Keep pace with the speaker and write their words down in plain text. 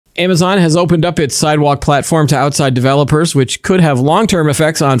Amazon has opened up its Sidewalk platform to outside developers, which could have long-term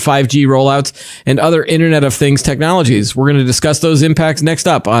effects on 5G rollouts and other Internet of Things technologies. We're going to discuss those impacts next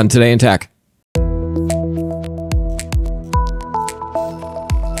up on Today in Tech.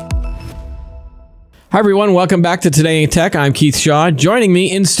 Hi, everyone. Welcome back to Today in Tech. I'm Keith Shaw. Joining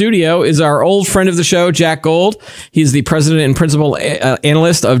me in studio is our old friend of the show, Jack Gold. He's the president and principal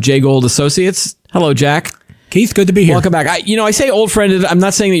analyst of J. Gold Associates. Hello, Jack. Keith, good to be here. Welcome back. I say old friend. I'm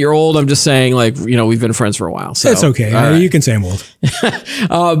not saying that you're old. I'm just saying, we've been friends for a while. So it's okay. Right. You can say I'm old.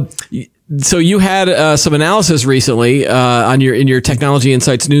 So you had some analysis recently in your Technology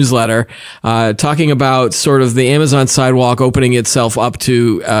Insights newsletter talking about sort of the Amazon Sidewalk opening itself up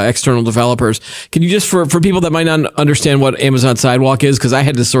to external developers. Can you just, for people that might not understand what Amazon Sidewalk is, because I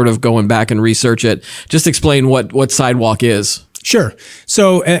had to sort of go back and research it, just explain what Sidewalk is. Sure.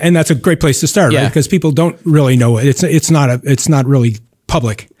 So, and that's a great place to start, right? Because people don't really know it. It's not really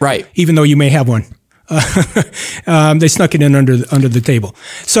public, right? Even though you may have one. They snuck it in under the table.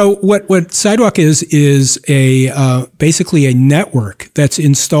 So what Sidewalk is basically a network that's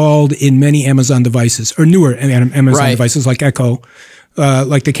installed in many Amazon devices or newer Amazon devices like Echo,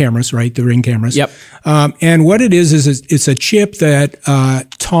 like the cameras, right? The Ring cameras. Yep. And what it is it's a chip that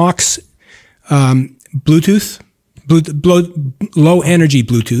talks Bluetooth. Low energy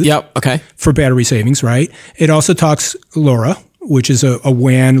Bluetooth. Yep. Okay. For battery savings, right? It also talks LoRa, which is a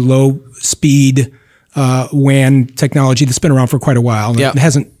WAN, low speed WAN technology that's been around for quite a while. Yep. It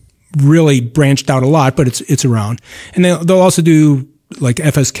hasn't really branched out a lot, but it's around. And they'll also do like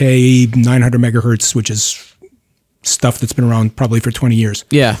FSK 900 megahertz, which is stuff that's been around probably for 20 years.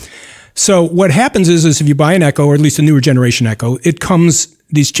 Yeah. So what happens is if you buy an Echo, or at least a newer generation Echo,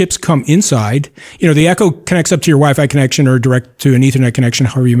 these chips come inside. The Echo connects up to your Wi-Fi connection or direct to an Ethernet connection,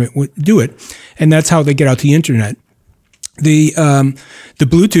 however you do it. And that's how they get out to the internet. The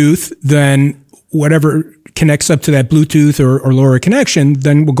Bluetooth, then whatever connects up to that Bluetooth or LoRa connection,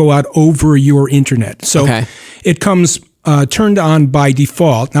 then will go out over your internet. So it comes turned on by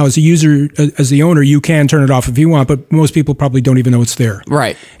default. Now, as a user, as the owner, you can turn it off if you want, but most people probably don't even know it's there.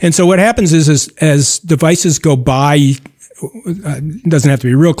 Right. And so what happens is as devices go by, it doesn't have to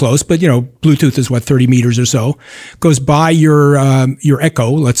be real close, but Bluetooth is 30 meters or so, goes by your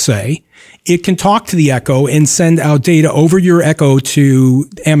Echo, let's say. It can talk to the Echo and send out data over your Echo to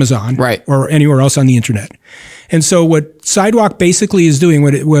Amazon, right, or anywhere else on the internet. And so what Sidewalk basically is doing,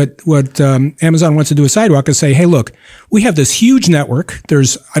 what Amazon wants to do with Sidewalk is say, hey, look, we have this huge network.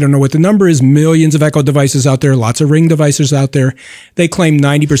 There's, I don't know what the number is, millions of Echo devices out there, lots of Ring devices out there. They claim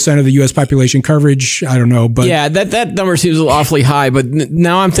 90% of the U.S. population coverage. I don't know, but yeah, that number seems awfully high. But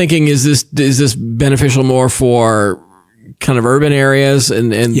now I'm thinking, is this beneficial more for kind of urban areas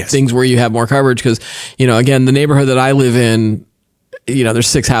and yes, things where you have more coverage? Because again, the neighborhood that I live in, there's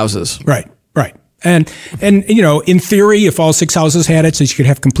 6 houses. Right. And in theory, if all 6 houses had it, so you could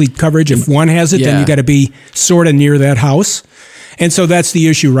have complete coverage. If one has it, then you got to be sort of near that house. And so that's the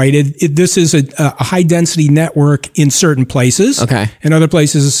issue, right? This is a high density network in certain places. Okay. In other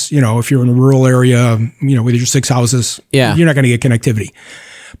places, if you're in a rural area, with your 6 houses, you're not going to get connectivity.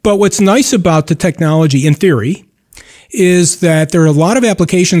 But what's nice about the technology, in theory, is that there are a lot of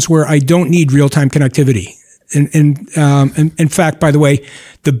applications where I don't need real-time connectivity. And in fact, by the way,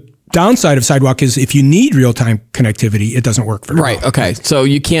 the downside of Sidewalk is if you need real-time connectivity, it doesn't work very well. Right. Okay. So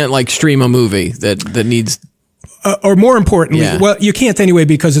you can't stream a movie that needs, or more importantly, well, you can't anyway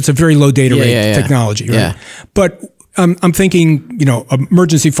because it's a very low data rate technology, right? Yeah. But I'm thinking,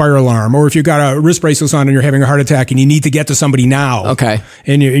 emergency fire alarm, or if you've got a wrist bracelets on and you're having a heart attack and you need to get to somebody now. Okay.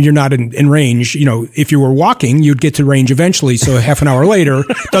 And you're not in range. If you were walking, you'd get to range eventually. So half an hour later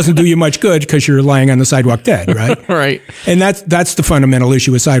doesn't do you much good because you're lying on the sidewalk dead, right? Right. And that's the fundamental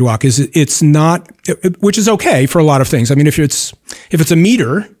issue with Sidewalk is it's not, which is okay for a lot of things. I mean, if it's a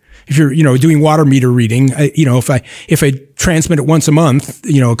meter, if you're, doing water meter reading, if I transmit it once a month,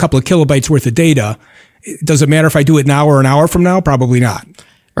 a couple of kilobytes worth of data, does it matter if I do it now or an hour from now? Probably not.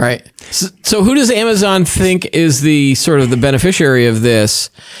 Right. So who does Amazon think is the sort of the beneficiary of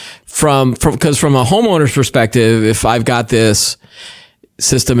this because from a homeowner's perspective, if I've got this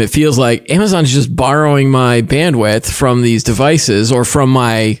system, it feels like Amazon's just borrowing my bandwidth from these devices or from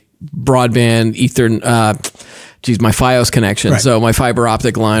my broadband Ethernet, my FiOS connection. Right. So my fiber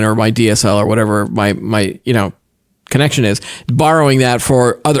optic line or my DSL or whatever my connection is, borrowing that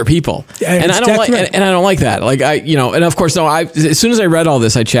for other people. And I don't like that. And of course, no, as soon as I read all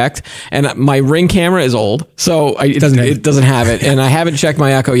this, I checked, and my Ring camera is old, so it doesn't have it. And I haven't checked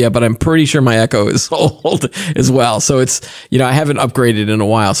my Echo yet, but I'm pretty sure my Echo is old as well. So it's, I haven't upgraded in a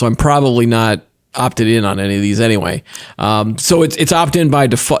while, so I'm probably not opted in on any of these anyway. So it's opt-in by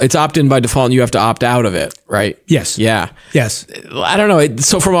default. It's opt-in by default, and you have to opt out of it, right? Yes. Yeah. Yes. I don't know.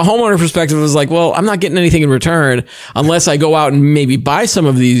 So from a homeowner perspective, it was like, well, I'm not getting anything in return unless I go out and maybe buy some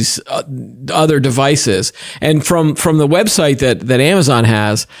of these other devices. And from the website that Amazon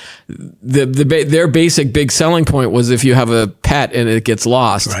has, their basic big selling point was if you have a pet and it gets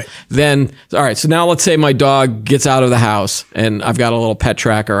lost, right. Then all right. So now let's say my dog gets out of the house and I've got a little pet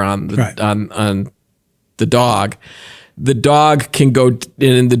tracker on on the dog. The dog can go,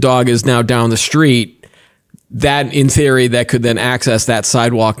 and the dog is now down the street. That, in theory, that could then access that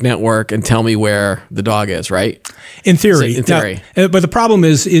sidewalk network and tell me where the dog is, right? In theory. In theory. Now, but the problem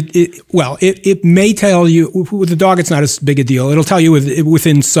is, it may tell you, with the dog, it's not as big a deal. It'll tell you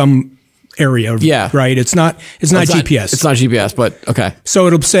within some area. Yeah. Right? It's not GPS. It's not GPS, but okay. So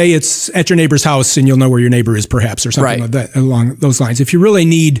it'll say it's at your neighbor's house and you'll know where your neighbor is perhaps, or something like that, along those lines. If you really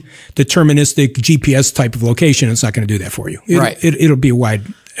need deterministic GPS type of location, it's not going to do that for you. It'll be a wide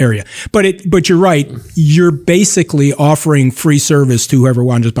area. But you're right. You're basically offering free service to whoever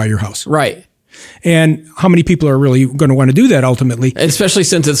wanders by your house. Right. And how many people are really going to want to do that ultimately? Especially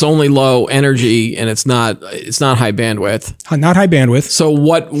since it's only low energy and it's not high bandwidth. Not high bandwidth. So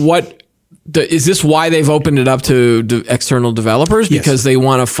is this why they've opened it up to external developers? Because they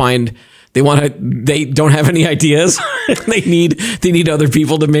want to find, they don't have any ideas. they need other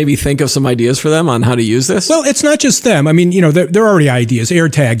people to maybe think of some ideas for them on how to use this. Well, it's not just them. I mean, there are already ideas.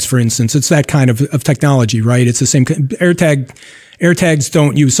 AirTags, for instance, it's that kind of technology, right? It's the same AirTags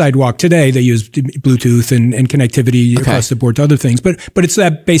don't use sidewalk today. They use Bluetooth and connectivity across the board to other things. But it's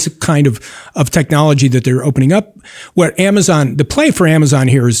that basic kind of technology that they're opening up. The play for Amazon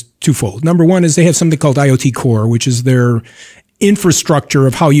here is twofold. Number one is they have something called IoT Core, which is their infrastructure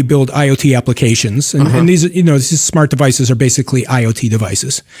of how you build IoT applications. And these smart devices are basically IoT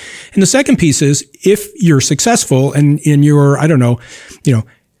devices. And the second piece is if you're successful and in your,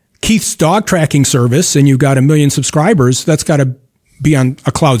 Keith's dog tracking service and you've got 1 million subscribers, that's got to be on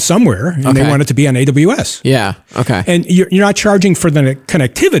a cloud somewhere, and they want it to be on AWS. Yeah. Okay. And you're not charging for the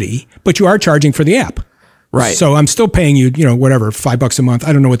connectivity, but you are charging for the app. Right. So I'm still paying you, whatever, $5 a month.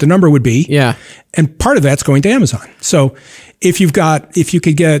 I don't know what the number would be. Yeah. And part of that's going to Amazon. So if you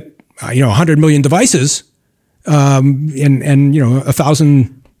could get, 100 million devices, and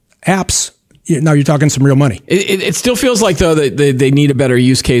 1,000 apps, now you're talking some real money. It still feels like, though, that they need a better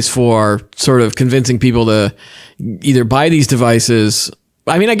use case for sort of convincing people to either buy these devices.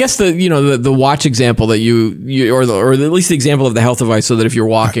 I mean, I guess the watch example that or at least the example of the health device, so that if you're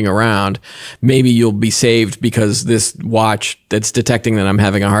walking around, maybe you'll be saved because this watch that's detecting that I'm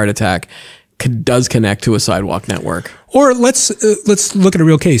having a heart attack does connect to a sidewalk network. Or let's look at a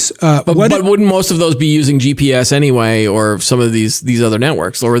real case. But wouldn't most of those be using GPS anyway, or some of these other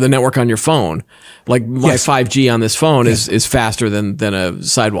networks, or the network on your phone? Like my 5G on this phone is faster than a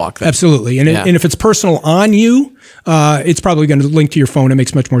sidewalk thing. Absolutely. And if it's personal on you, it's probably going to link to your phone. It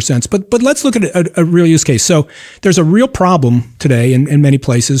makes much more sense. But let's look at a real use case. So there's a real problem today in many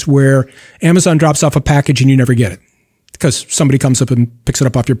places where Amazon drops off a package and you never get it, because somebody comes up and picks it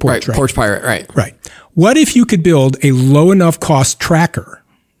up off your porch, right? Porch pirate, right. Right. What if you could build a low enough cost tracker,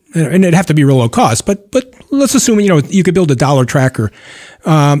 and it'd have to be real low cost, but let's assume, you could build a $1 tracker,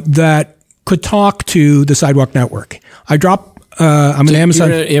 that could talk to the sidewalk network. I'm an Amazon.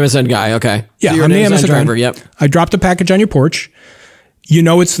 You're an Amazon guy, okay. Yeah, so you're I'm an the Amazon driver, guy. yep. I dropped a package on your porch.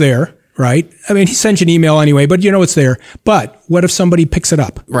 It's there, right? I mean, he sends you an email anyway, but it's there. But what if somebody picks it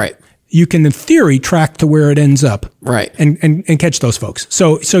up? Right. You can, in theory, track to where it ends up, right, and catch those folks.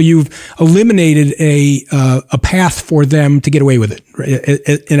 So you've eliminated a path for them to get away with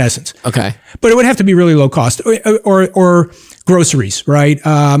it, in essence. Okay, but it would have to be really low cost, or groceries, right?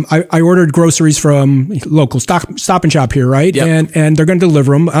 I ordered groceries from local Stop and Shop here, right? Yep. And they're going to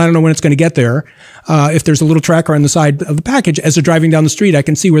deliver them. I don't know when it's going to get there. If there's a little tracker on the side of the package, as they're driving down the street, I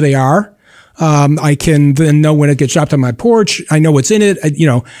can see where they are. I can then know when it gets dropped on my porch. I know what's in it,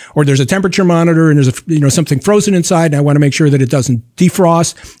 or there's a temperature monitor and there's something frozen inside, and I want to make sure that it doesn't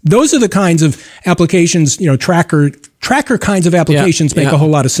defrost. Those are the kinds of applications, tracker kinds of applications make a whole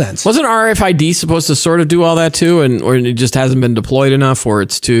lot of sense. Wasn't RFID supposed to sort of do all that too, or it just hasn't been deployed enough, or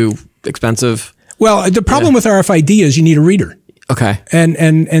it's too expensive? Well, the problem with RFID is you need a reader. Okay.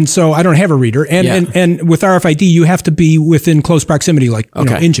 And so I don't have a reader. And with RFID, you have to be within close proximity, like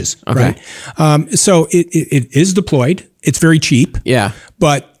inches. Okay. Right. So it is deployed. It's very cheap. Yeah.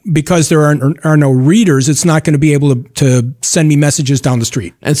 But because there are no readers, it's not going to be able to send me messages down the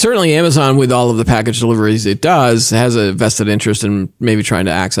street. And certainly Amazon, with all of the package deliveries it does, has a vested interest in maybe trying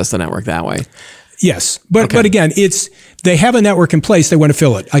to access the network that way. Yes, but again, they have a network in place. They want to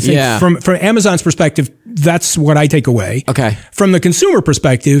fill it. I think from Amazon's perspective, that's what I take away. Okay. From the consumer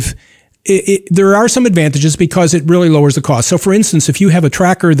perspective, there are some advantages because it really lowers the cost. So, for instance, if you have a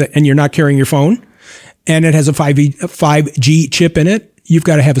tracker and you're not carrying your phone, and it has a 5G chip in it, you've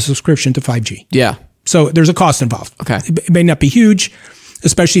got to have a subscription to 5G. Yeah. So there's a cost involved. Okay. It may not be huge,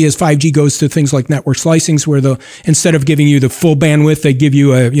 especially as 5G goes to things like network slicing, where instead of giving you the full bandwidth, they give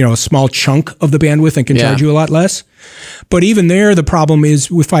you a small chunk of the bandwidth and can charge you a lot less. But even there, the problem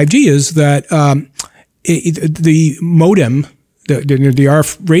is with 5G is that the modem, the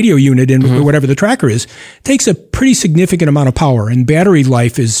RF radio unit in whatever the tracker is, takes a pretty significant amount of power, and battery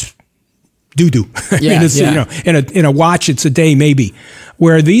life is doo-doo. In a watch, it's a day maybe.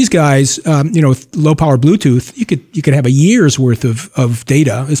 Where these guys, with low power Bluetooth, you could have a year's worth of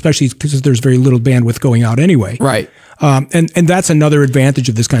data, especially because there's very little bandwidth going out anyway. Right. And that's another advantage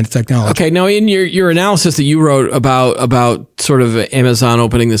of this kind of technology. Okay. Now, in your analysis that you wrote about sort of Amazon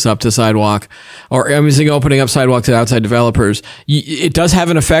opening this up to Sidewalk, or Amazon opening up Sidewalk to outside developers, it does have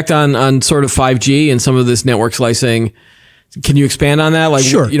an effect on sort of 5G and some of this network slicing. Can you expand on that? Like,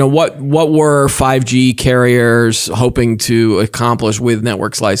 sure. What were 5G carriers hoping to accomplish with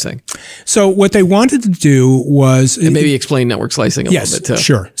network slicing? So what they wanted to do was... And maybe explain network slicing a little bit too.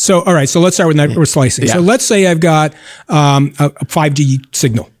 Sure. So, all right. So let's start with network slicing. Yeah. So let's say I've got a 5G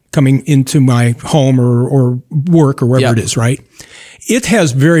signal coming into my home or work or wherever it is, right? It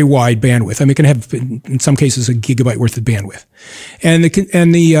has very wide bandwidth. I mean, it can have, in some cases, a gigabyte worth of bandwidth. And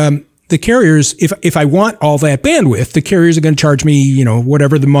the carriers, if I want all that bandwidth, the carriers are going to charge me,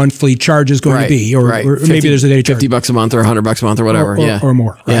 whatever the monthly charge is going to be, or maybe there's a data charge. $50 a month or $100 a month or whatever, or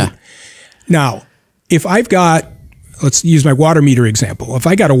more. Right? Yeah. Now, if I've got, let's use my water meter example. If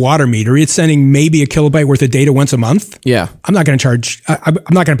I got a water meter, it's sending maybe a kilobyte worth of data once a month. Yeah. I'm not going to charge. I'm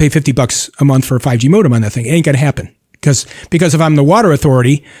not going to pay $50 a month for a 5G modem on that thing. It ain't going to happen. Because if I'm the water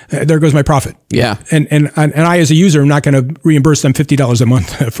authority, there goes my profit. Yeah. And I as a user am not going to reimburse them $50 a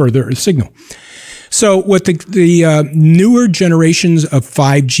month for their signal. So what the newer generations of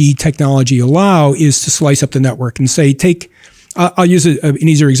 5G technology allow is to slice up the network and say, I'll use an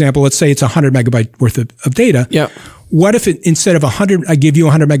easier example. Let's say it's 100 megabyte worth of data. Yeah. What if instead of 100, I give you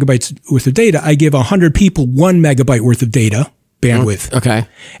 100 megabytes worth of data, I give 100 people 1 megabyte worth of data bandwidth. Okay.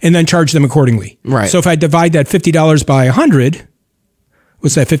 And then charge them accordingly. Right. So if I divide that $50 by 100,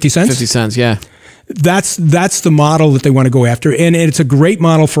 what's that, 50 cents? 50 cents, yeah. That's the model that they want to go after. And it's a great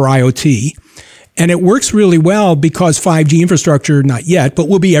model for IoT. And it works really well because 5G infrastructure, not yet, but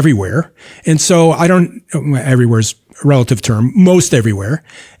will be everywhere. And so everywhere's a relative term, most everywhere.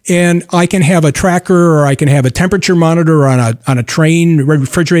 And I can have a tracker, or I can have a temperature monitor on a train,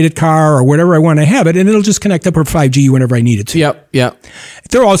 refrigerated car, or whatever I want to have it, and it'll just connect up with 5G whenever I need it to. Yep.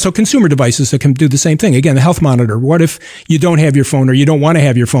 There are also consumer devices that can do the same thing. Again, the health monitor. What if you don't have your phone, or you don't want to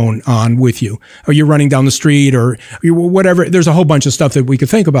have your phone on with you, or you're running down the street, or whatever? There's a whole bunch of stuff that we could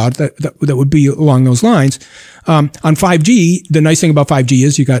think about that would be along those lines. On 5G, the nice thing about 5G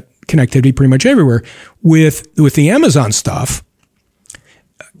is you got connectivity pretty much everywhere. With the Amazon stuff,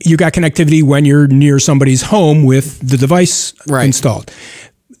 you got connectivity when you're near somebody's home with the device installed.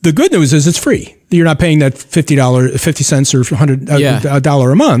 The good news is it's free. You're not paying that $50 cents or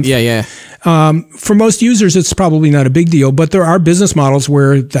 $100 a month. Yeah. For most users, it's probably not a big deal, but there are business models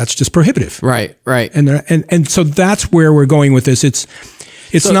where that's just prohibitive. Right. And so that's where we're going with this. It's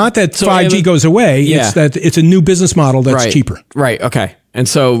not that 5G goes away. Yeah. It's that it's a new business model that's cheaper. Right. Okay. And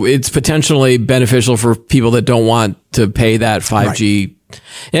so it's potentially beneficial for people that don't want to pay that 5G. Right.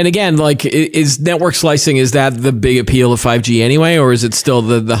 And again, like, is network slicing, is that the big appeal of 5G anyway, or is it still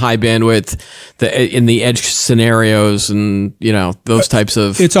the high bandwidth in the edge scenarios and those types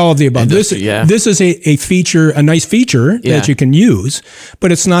of? It's all of the above. This is a feature, a nice feature that you can use,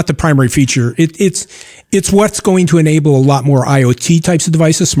 but it's not the primary feature. It's what's going to enable a lot more IoT types of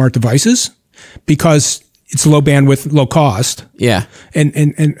devices, smart devices, because it's low bandwidth, low cost. Yeah,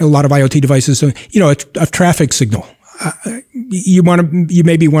 and a lot of IoT devices. A traffic signal. You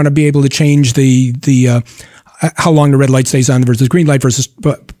maybe want to be able to change the how long the red light stays on versus green light versus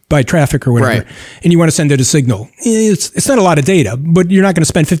by traffic or whatever, and you want to send it a signal. It's not a lot of data, but you're not going to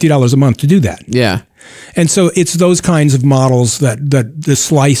spend $50 a month to do that. Yeah, and so it's those kinds of models that the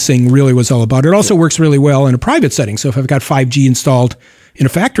slicing really was all about. It also works really well in a private setting. So if I've got 5G installed in a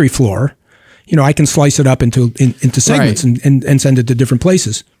factory floor, I can slice it up into segments and send it to different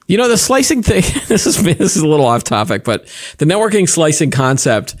places. The slicing thing, this is a little off topic, but the networking slicing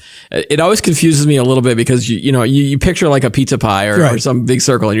concept, it always confuses me a little bit because you picture like a pizza pie or some big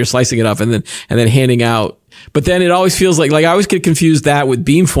circle and you're slicing it up and then handing out But then it always feels like I always get confused that with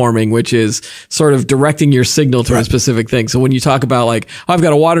beamforming, which is sort of directing your signal to a specific thing. So when you talk about like, oh, I've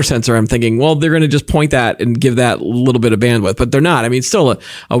got a water sensor, I'm thinking, well, they're going to just point that and give that little bit of bandwidth, but they're not. I mean, it's still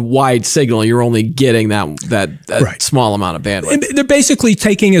a wide signal. You're only getting that small amount of bandwidth. And they're basically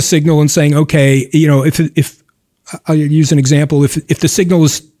taking a signal and saying, okay, if I'll use an example, if the signal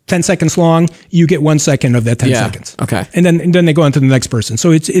is 10 seconds long, you get 1 second of that 10 seconds. Okay. And then they go on to the next person.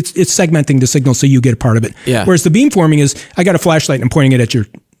 So it's segmenting the signal so you get a part of it. Yeah. Whereas the beamforming is, I got a flashlight and I'm pointing it at your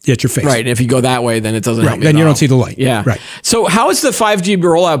face. Right. And if you go that way, then it doesn't help me then at you all. don't see the light. Yeah. Right. So how has the 5G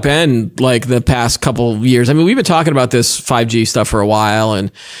rollout been like the past couple of years? I mean, we've been talking about this 5G stuff for a while,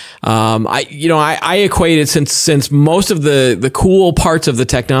 and I equate it since most of the cool parts of the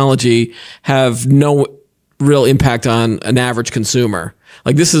technology have no real impact on an average consumer.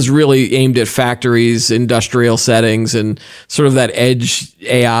 Like this is really aimed at factories, industrial settings, and sort of that edge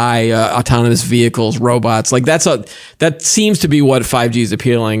AI, autonomous vehicles, robots. Like that seems to be what 5G is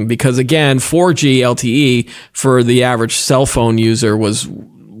appealing, because again, 4G LTE for the average cell phone user was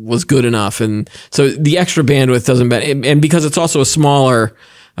good enough, and so the extra bandwidth doesn't matter. And because it's also a smaller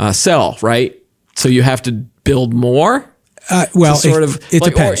cell, right? So you have to build more. Well, it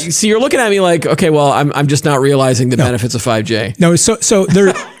depends. So you're looking at me like, okay, well, I'm just not realizing the benefits of 5G. No, so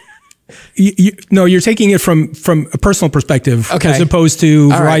there, you're taking it from a personal perspective, as opposed to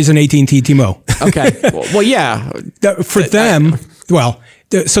Verizon, AT&T, T-Mobile. Okay. Well, yeah. For them,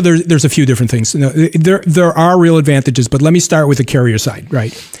 so there's a few different things. There are real advantages, but let me start with the carrier side,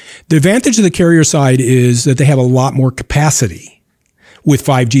 right? The advantage of the carrier side is that they have a lot more capacity with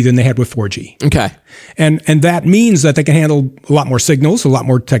 5G than they had with 4G. Okay. And that means that they can handle a lot more signals, a lot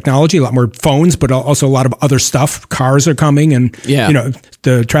more technology, a lot more phones, but also a lot of other stuff. Cars are coming and,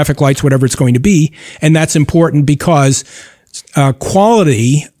 the traffic lights, whatever it's going to be. And that's important because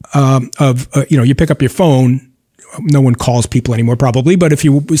quality you pick up your phone, no one calls people anymore probably, but if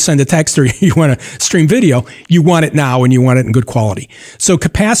you send a text or you want to stream video, you want it now and you want it in good quality. So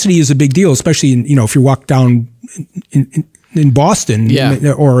capacity is a big deal, especially if you walk down in Boston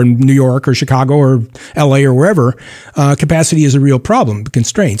or in New York or Chicago or LA or wherever, capacity is a real problem,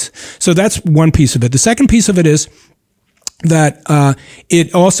 constraints. So that's one piece of it. The second piece of it is that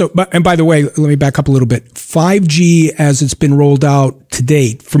it also, and by the way, let me back up a little bit. 5G, as it's been rolled out to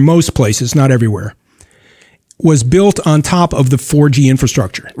date for most places, not everywhere, was built on top of the 4G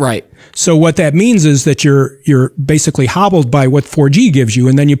infrastructure. Right. So what that means is that you're basically hobbled by what 4G gives you,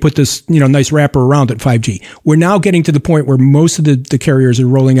 and then you put this nice wrapper around it, 5G. We're now getting to the point where most of the carriers are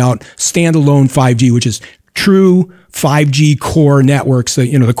rolling out standalone 5G, which is true 5G core networks.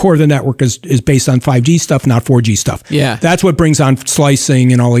 The core of the network is based on 5G stuff, not 4G stuff. Yeah. That's what brings on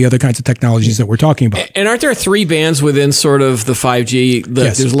slicing and all the other kinds of technologies that we're talking about. And aren't there 3 bands within sort of the 5G?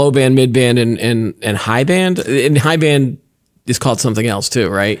 Yes. There's low band, mid band, and high band. And high band is called something else too,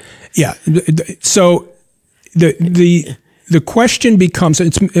 right? Yeah. So the question becomes,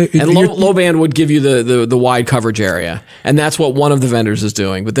 low band would give you the wide coverage area, and that's what one of the vendors is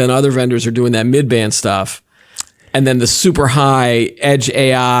doing. But then other vendors are doing that mid band stuff, and then the super high edge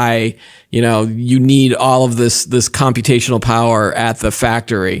AI. You need all of this computational power at the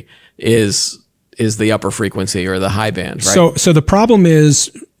factory is the upper frequency or the high band, right? So the problem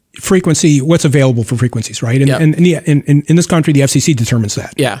is frequency. What's available for frequencies, right? And in this country, the FCC determines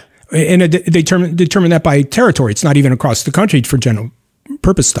that. Yeah. And they determine that by territory. It's not even across the country for general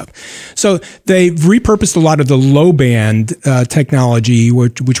purpose stuff. So they've repurposed a lot of the low band technology,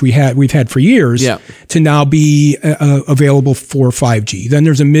 which we've had for years, to now be available for 5G. Then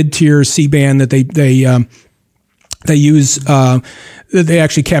there's a mid-tier C band that they use. They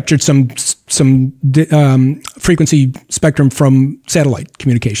actually captured some frequency spectrum from satellite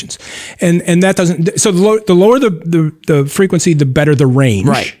communications, and that doesn't. So the lower the frequency, the better the range.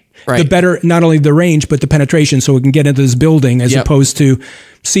 Right. The better, not only the range, but the penetration, so it can get into this building, as opposed to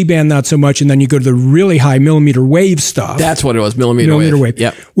C-band, not so much. And then you go to the really high millimeter wave stuff. That's what it was, millimeter wave.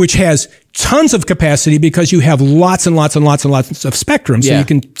 Yep. Which has tons of capacity because you have lots and lots and lots and lots of spectrum, so you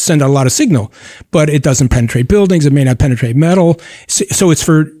can send out a lot of signal. But it doesn't penetrate buildings. It may not penetrate metal. So it's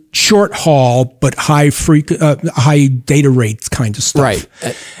for short haul, but high data rates kind of stuff. Right.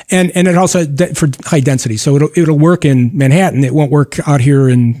 And it also for high density. So it'll work in Manhattan. It won't work out here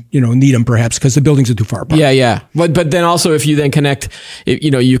in, Needham perhaps, because the buildings are too far apart. Yeah. But then also if you then connect,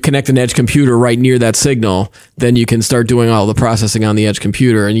 you connect an edge computer right near that signal, then you can start doing all the processing on the edge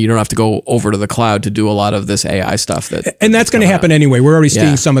computer, and you don't have to go over to the cloud to do a lot of this AI stuff. And that's going to happen anyway. We're already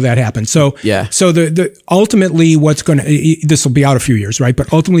seeing some of that happen. So So ultimately what's going to, this will be out a few years, right?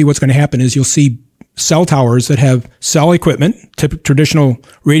 But ultimately what's going to happen is you'll see cell towers that have cell equipment, traditional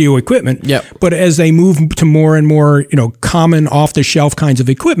radio equipment. Yep. But as they move to more and more, common off-the-shelf kinds of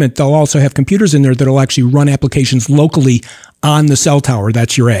equipment, they'll also have computers in there that'll actually run applications locally on the cell tower.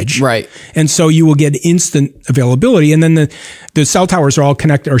 That's your edge. Right. And so you will get instant availability. And then the cell towers are all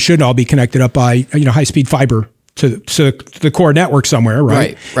connected, or should all be connected up by, high-speed fiber to the core network somewhere,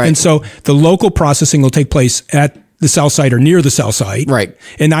 right? Right. And so the local processing will take place at the cell site or near the cell site, right,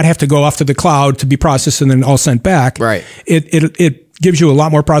 and not have to go off to the cloud to be processed and then all sent back. Right. It gives you a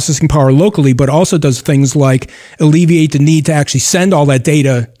lot more processing power locally, but also does things like alleviate the need to actually send all that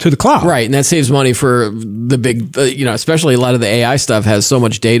data to the cloud. Right, and that saves money for the big, especially a lot of the AI stuff has so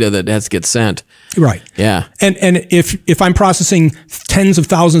much data that has to get sent. Right. Yeah. And if I'm processing tens of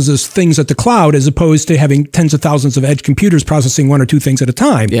thousands of things at the cloud as opposed to having tens of thousands of edge computers processing one or two things at a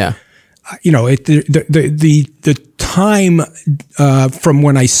time. Yeah. The time from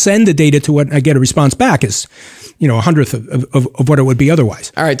when I send the data to when I get a response back is, a hundredth of what it would be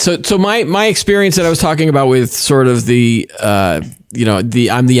otherwise. All right. So my experience that I was talking about with sort of the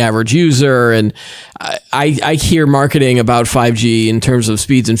I'm the average user, and I hear marketing about 5G in terms of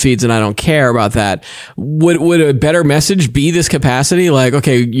speeds and feeds, and I don't care about that. Would a better message be this capacity? Like,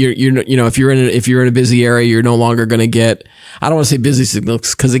 okay, if you're in a busy area, you're no longer going to get, I don't want to say busy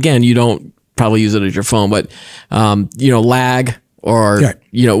signals, because again, you don't probably use it as your phone, but lag. Or,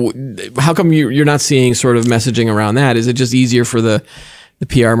 how come you're not seeing sort of messaging around that? Is it just easier for the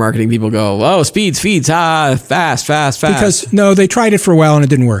PR marketing people go, oh, speeds, feeds, fast. Because, no, they tried it for a while and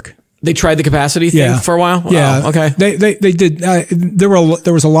it didn't work. They tried the capacity thing for a while? Yeah. Oh, okay. They did. There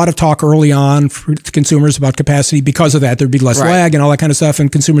was a lot of talk early on for consumers about capacity. Because of that, there'd be less lag and all that kind of stuff.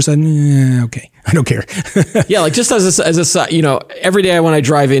 And consumers said, okay, I don't care. Yeah. Like just as a every day when I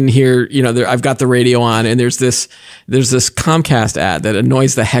drive in here, I've got the radio on and there's this Comcast ad that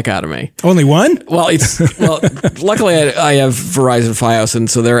annoys the heck out of me. Only one? Well, luckily I have Verizon Fios, and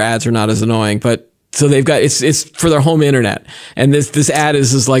so their ads are not as annoying, but so they've got, it's for their home internet. And this ad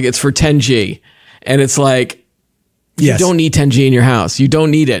is like, it's for 10G. And it's like, you don't need 10G in your house. You don't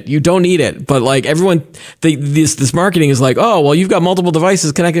need it. But like everyone, this marketing is like, oh, well, you've got multiple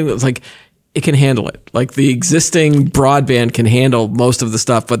devices connected. It's like, it can handle it. Like the existing broadband can handle most of the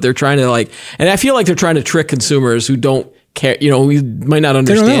stuff, but they're trying to and I feel like they're trying to trick consumers who don't care, we might not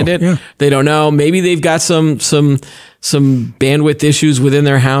understand it. Yeah. They don't know. Maybe they've got some bandwidth issues within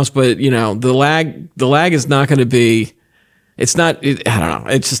their house, but the lag is not going to be, it's not, I don't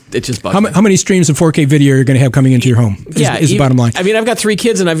know. It's just bugs. How many streams of 4K video are you going to have coming into your home? Is the bottom line. I mean, I've got 3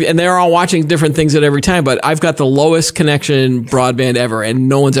 kids and they're all watching different things at every time, but I've got the lowest connection broadband ever, and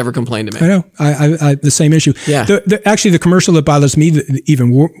no one's ever complained to me. I know. I the same issue. Yeah. Actually, the commercial that bothers me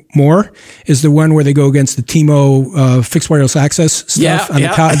even more is the one where they go against the T-Mo fixed wireless access stuff on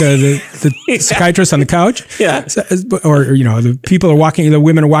the psychiatrist on the couch. Yeah. Or the people are walking, the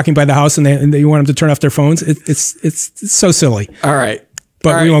women are walking by the house and they want them to turn off their phones. It's so silly. All right.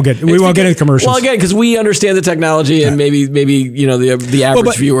 But we won't get into commercials. Well, again, because we understand the technology, and maybe the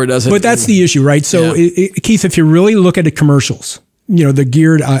average viewer doesn't. But that's the issue, right? So, Keith, if you really look at the commercials, they're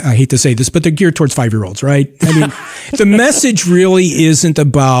geared. I hate to say this, but they're geared towards 5-year-olds, right? I mean, the message really isn't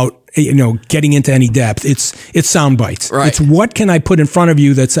about getting into any depth. It's sound bites. Right. It's what can I put in front of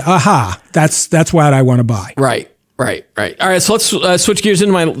you that's that's what I want to buy. Right. All right. So let's switch gears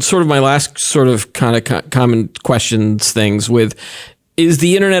into my last sort of kind of common questions things with, is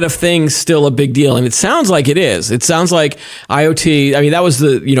the Internet of Things still a big deal? And it sounds like it is. It sounds like IoT. I mean, that was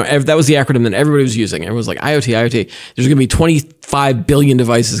the acronym that everybody was using. Everyone was like IoT. There's going to be 25 billion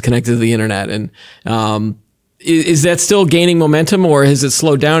devices connected to the internet. And, is that still gaining momentum, or has it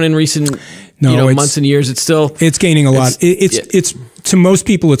slowed down in recent months and years? It's gaining a lot. It's to most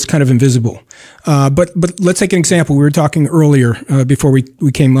people, it's kind of invisible. But let's take an example. We were talking earlier before we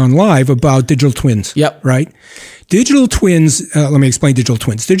came on live about digital twins. Yep. Right. Digital twins. Let me explain digital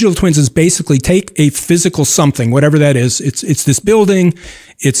twins. Digital twins is basically take a physical something, whatever that is. It's this building.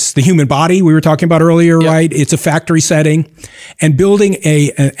 It's the human body we were talking about earlier, right? It's a factory setting, and building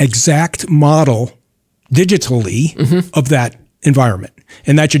an exact model digitally of that environment.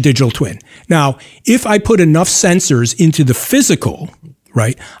 And that's your digital twin. Now, if I put enough sensors into the physical,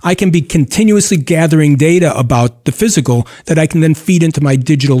 right, I can be continuously gathering data about the physical that I can then feed into my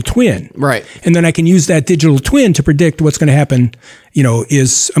digital twin. Right. And then I can use that digital twin to predict what's going to happen.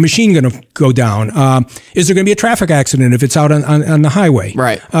 Is a machine going to go down? Is there going to be a traffic accident if it's out on the highway?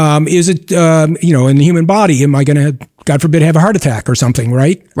 Right. Is it, in the human body, am I going to, God forbid, have a heart attack or something,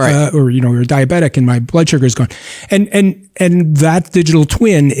 right? Right. Or you're diabetic and my blood sugar is gone. And that digital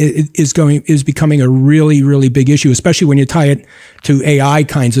twin is becoming a really, really big issue, especially when you tie it to AI AI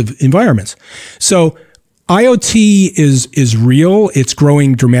kinds of environments. So IoT is real. It's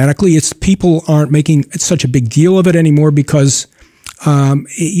growing dramatically. People aren't making such a big deal of it anymore because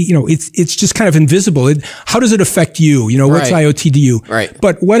it's just kind of invisible. How does it affect you? What's Right. IoT to you? Right.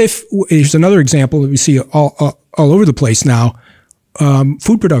 But what if, here's another example that we see all over the place now,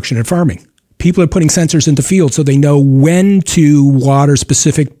 food production and farming. People are putting sensors into fields so they know when to water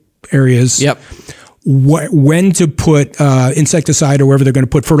specific areas. Yep. When to put insecticide or wherever they're going to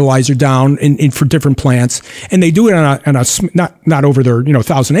put fertilizer down in for different plants. And they do it on a not over their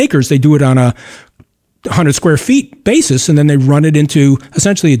 1,000 acres. They do it on a 100 square feet basis, and then they run it into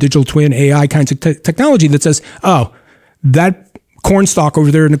essentially a digital twin AI kinds of technology that says, oh, that corn stalk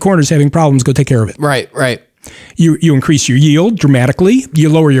over there in the corner is having problems, go take care of it. Right, right. You increase your yield dramatically. You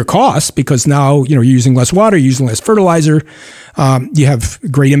lower your costs because now you're using less water, you're using less fertilizer. You have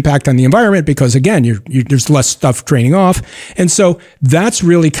great impact on the environment because again, there's less stuff draining off. And so that's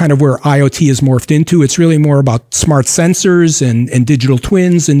really kind of where IoT is morphed into. It's really more about smart sensors and digital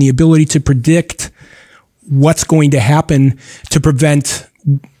twins and the ability to predict what's going to happen to prevent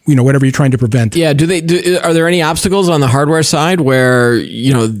whatever you're trying to prevent. Yeah. Are there any obstacles on the hardware side where,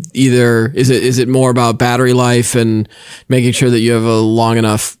 either is it more about battery life and making sure that you have a long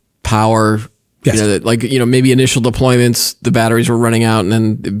enough power? Yes. Maybe initial deployments, the batteries were running out and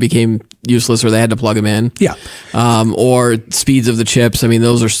then it became useless or they had to plug them in. Yeah. Or speeds of the chips. I mean,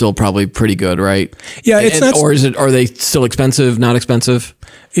 those are still probably pretty good, right? Yeah. Are they still expensive, not expensive?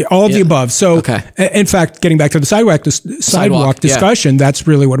 All of the above. So, okay. In fact, getting back to the sidewalk discussion, that's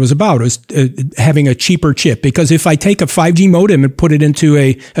really what it was about, was having a cheaper chip. Because if I take a 5G modem and put it into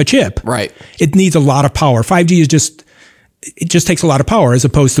a chip, right, it needs a lot of power. 5G it just takes a lot of power as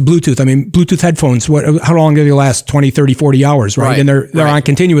opposed to Bluetooth. I mean, Bluetooth headphones, how long do they last? 20, 30, 40 hours, right? And they're on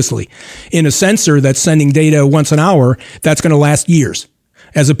continuously. In a sensor that's sending data once an hour, that's going to last years,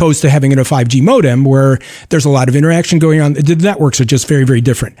 as opposed to having it a 5G modem where there's a lot of interaction going on. The networks are just very, very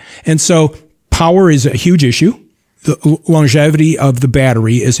different. And so power is a huge issue. The longevity of the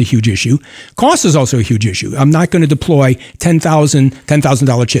battery is a huge issue. Cost is also a huge issue. I'm not going to deploy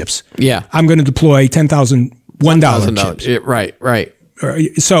 $10,000 chips. Yeah. I'm going to deploy $10,000 $1 chips. Right.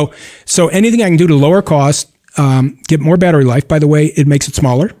 So anything I can do to lower cost, get more battery life. By the way, it makes it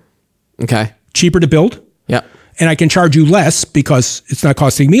smaller. Okay. Cheaper to build. Yeah. And I can charge you less because it's not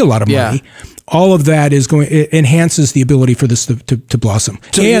costing me a lot of money. All of that it enhances the ability for this to blossom.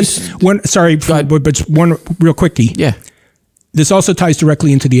 So but one real quickie. Yeah. This also ties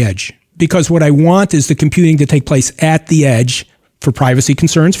directly into the edge, because what I want is the computing to take place at the edge for privacy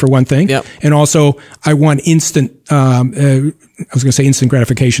concerns, for one thing. Yep. And also I want instant, I was going to say instant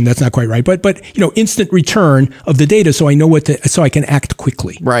gratification. That's not quite right. But instant return of the data so I know so I can act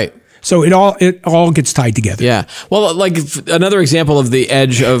quickly. Right. So it all gets tied together. Yeah. Well, like another example of the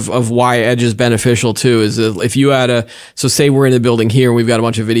edge of why edge is beneficial too is if you had so say we're in the building here, we've got a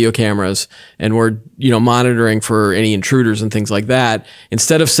bunch of video cameras and we're, monitoring for any intruders and things like that.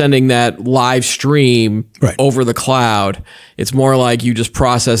 Instead of sending that live stream over the cloud, it's more like you just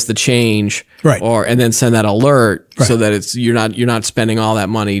process the change and then send that alert so that you're not spending all that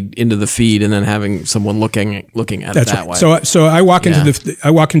money into the feed and then having someone looking at it that way. So I walk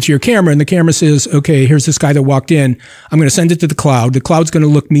into your camera and the camera says, okay, here's this guy that walked in. I'm going to send it to the cloud. The cloud's going to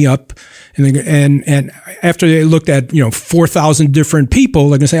look me up. And after they looked at, 4,000 different people,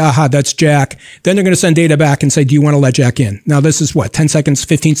 they're going to say, aha, that's Jack. Then they're going to send data back and say, do you want to let Jack in? Now this is what, 10 seconds,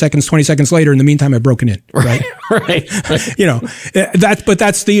 15 seconds, 20 seconds later. In the meantime, I've broken in, right? Right. But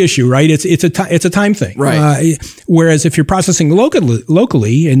that's the issue, right? It's a time thing. Right. Whereas if you're processing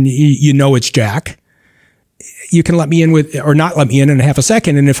locally and it's Jack, you can let me in or not let me in half a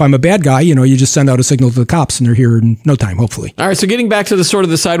second. And if I'm a bad guy, you just send out a signal to the cops and they're here in no time, hopefully. All right. So getting back to the sort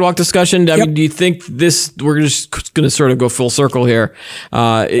of the sidewalk discussion, I mean, do you think we're just going to sort of go full circle here?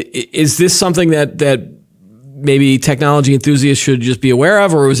 Is this something that maybe technology enthusiasts should just be aware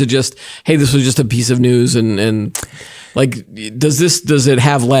of, or was it just, hey, this was just a piece of news and like, does it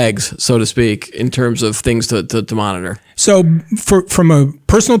have legs, so to speak, in terms of things to monitor? So from a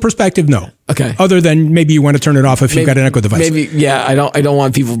personal perspective, no. Okay. Other than maybe you want to turn it off if you've got an Echo device. Maybe, yeah. I don't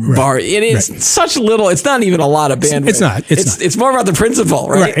want people borrowing. It is such little. It's not even a lot of bandwidth. It's not. It's more about the principle,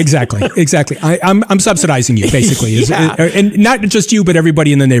 right? Right. Exactly. I'm subsidizing you basically, and not just you, but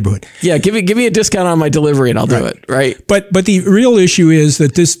everybody in the neighborhood. Yeah. Give me a discount on my delivery, and I'll do it. Right. But the real issue is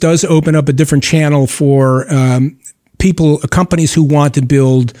that this does open up a different channel for companies who want to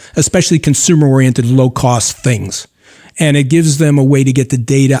build, especially consumer-oriented, low-cost things. and it gives them a way to get the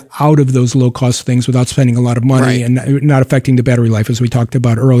data out of those low cost things without spending a lot of money and not affecting the battery life, as we talked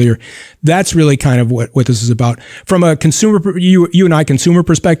about earlier. That's really kind of what this is about. From a consumer, you and I consumer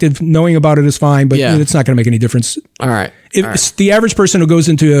perspective, knowing about it is fine, but it's not going to make any difference. All right. If the average person who goes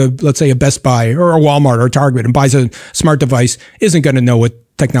into let's say a Best Buy or a Walmart or a Target and buys a smart device isn't going to know what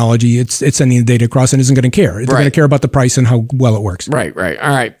technology it's sending the data across and isn't going to care. They're going to care about the price and how well it works. Right. All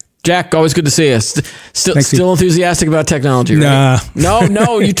right. Jack, always good to see you. Still enthusiastic about technology, right?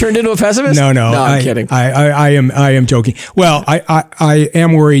 No, you turned into a pessimist? No, I'm kidding. I am joking. Well, I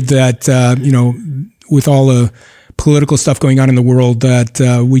am worried that with all the political stuff going on in the world, that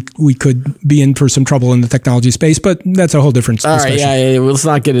we could be in for some trouble in the technology space, but that's a whole different discussion. All right, well, let's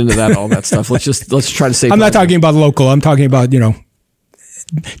not get into all that stuff. Let's try to save. I'm not talking about local. I'm talking about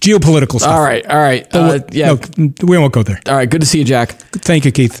geopolitical stuff. All right. No, we won't go there. All right. Good to see you, Jack. Thank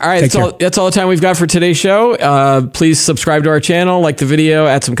you, Keith. All right. That's all the time we've got for today's show. Please subscribe to our channel, like the video,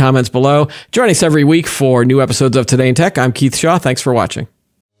 add some comments below. Join us every week for new episodes of Today in Tech. I'm Keith Shaw. Thanks for watching.